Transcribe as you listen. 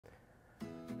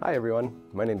Hi everyone,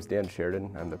 my name is Dan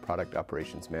Sheridan. I'm the Product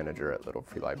Operations Manager at Little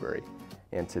Free Library.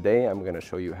 And today I'm going to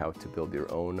show you how to build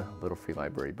your own Little Free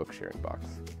Library book sharing box.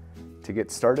 To get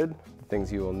started, the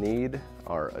things you will need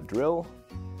are a drill,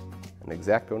 an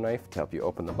X-Acto knife to help you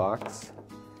open the box,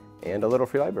 and a Little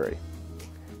Free Library.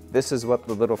 This is what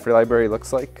the Little Free Library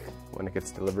looks like when it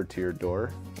gets delivered to your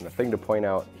door. And the thing to point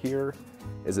out here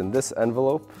is in this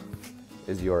envelope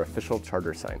is your official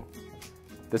charter sign.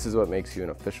 This is what makes you an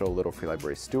official Little Free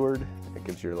Library steward. It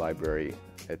gives your library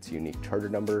its unique charter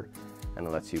number and it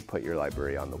lets you put your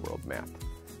library on the world map.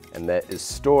 And that is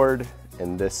stored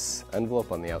in this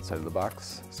envelope on the outside of the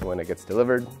box. So when it gets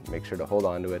delivered, make sure to hold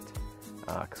on to it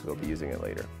because we'll be using it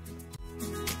later.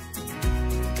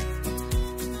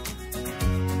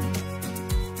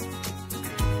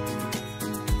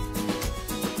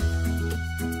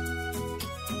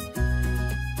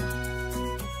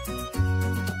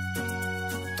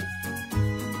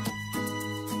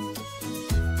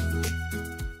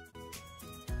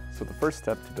 So the first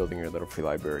step to building your Little Free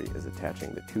Library is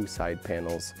attaching the two side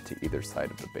panels to either side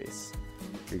of the base.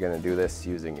 You're going to do this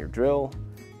using your drill,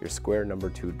 your square number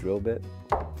 2 drill bit,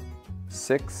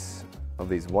 6 of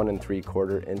these 1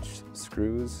 3/4 inch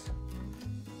screws,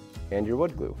 and your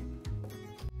wood glue.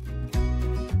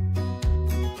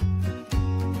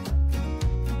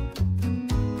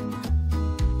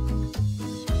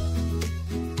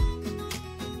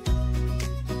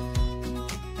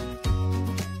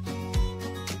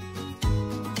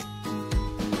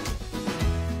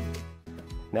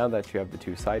 Now that you have the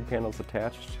two side panels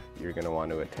attached, you're going to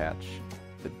want to attach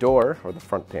the door, or the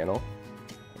front panel.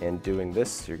 And doing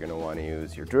this, you're going to want to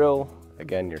use your drill,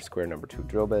 again your square number 2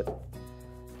 drill bit,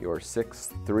 your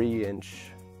 6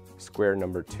 3-inch square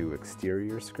number 2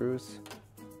 exterior screws,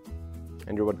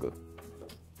 and your wood glue.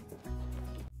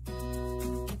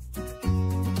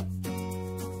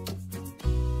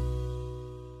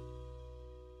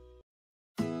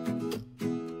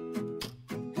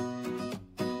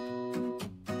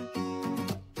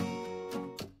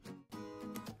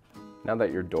 Now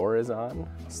that your door is on,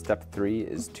 step 3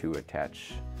 is to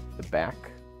attach the back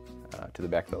to the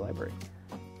back of the library.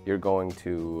 You're going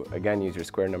to, again, use your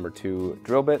square number 2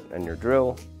 drill bit and your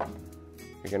drill.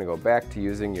 You're going to go back to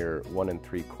using your 1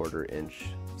 3/4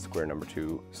 inch square number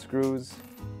 2 screws,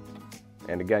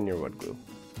 and again your wood glue.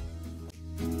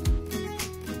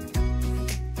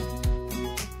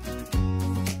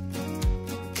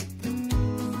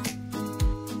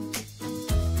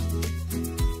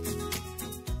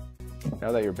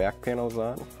 Now that your back panel is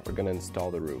on, we're going to install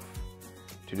the roof.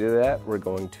 To do that, we're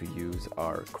going to use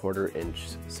our 1/4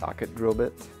 inch socket drill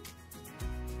bit,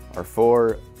 our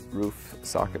 4 roof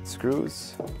socket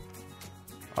screws,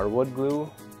 our wood glue,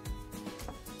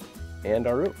 and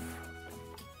our roof.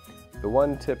 The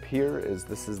one tip here is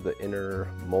this is the inner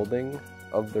molding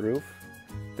of the roof.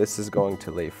 This is going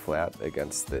to lay flat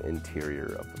against the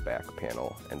interior of the back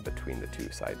panel and between the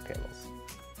two side panels.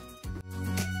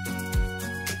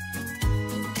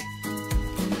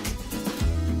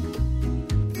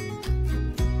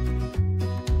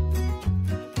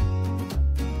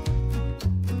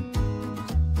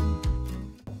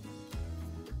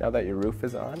 Now that your roof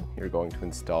is on, you're going to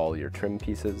install your trim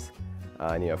pieces,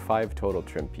 and you have 5 total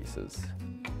trim pieces,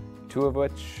 2 of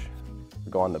which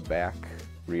go on the back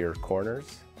rear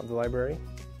corners of the library.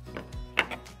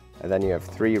 And then you have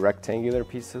 3 rectangular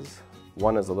pieces.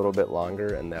 One is a little bit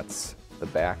longer, and that's the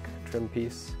back trim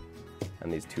piece,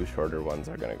 and these 2 shorter ones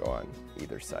are going to go on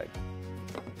either side.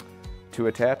 To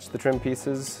attach the trim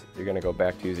pieces, you're going to go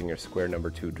back to using your square number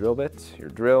 2 drill bit, your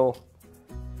drill,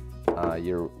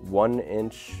 your 1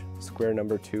 inch square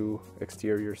number 2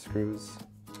 exterior screws,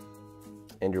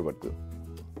 and your wood glue.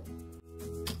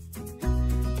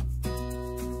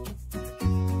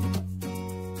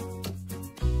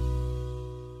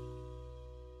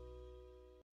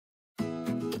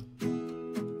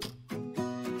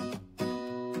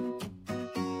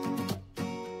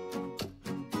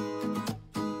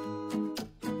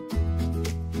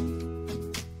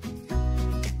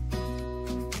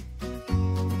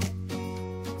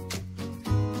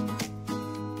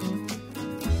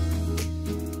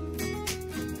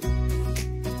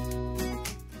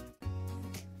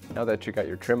 Now that you got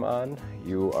your trim on,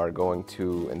 you are going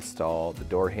to install the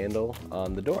door handle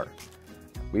on the door.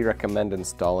 We recommend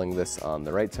installing this on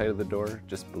the right side of the door,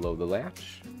 just below the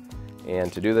latch.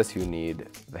 And to do this, you need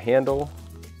the handle,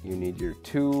 you need your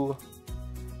 2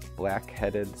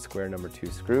 black-headed square number 2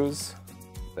 screws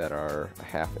that are a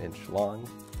 1/2 inch long,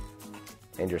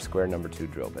 and your square number 2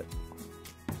 drill bit.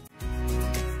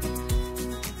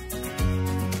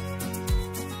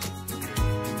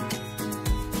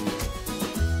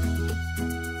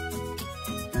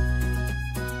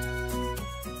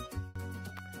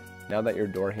 Now that your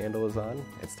door handle is on,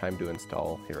 it's time to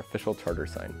install your official charter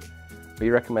sign. We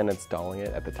recommend installing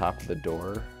it at the top of the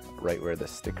door, right where the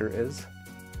sticker is.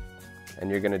 And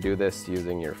you're going to do this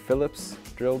using your Phillips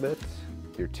drill bit,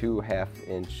 your 2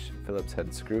 1/2-inch Phillips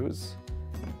head screws,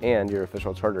 and your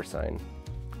official charter sign,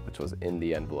 which was in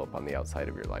the envelope on the outside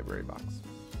of your library box.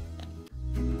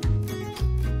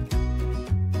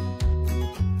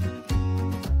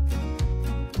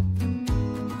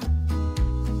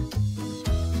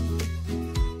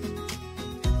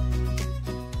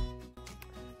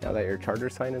 Now that your charter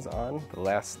sign is on, the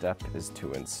last step is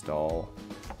to install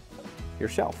your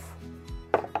shelf.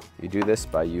 You do this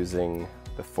by using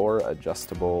the 4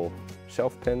 adjustable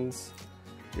shelf pins,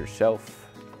 your shelf,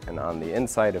 and on the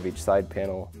inside of each side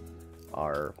panel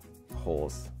are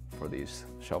holes for these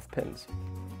shelf pins.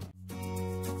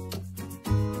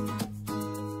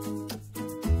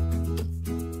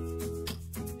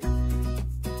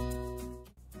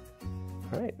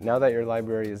 All right, now that your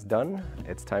library is done,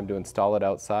 it's time to install it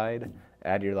outside,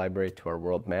 add your library to our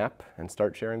world map, and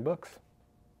start sharing books.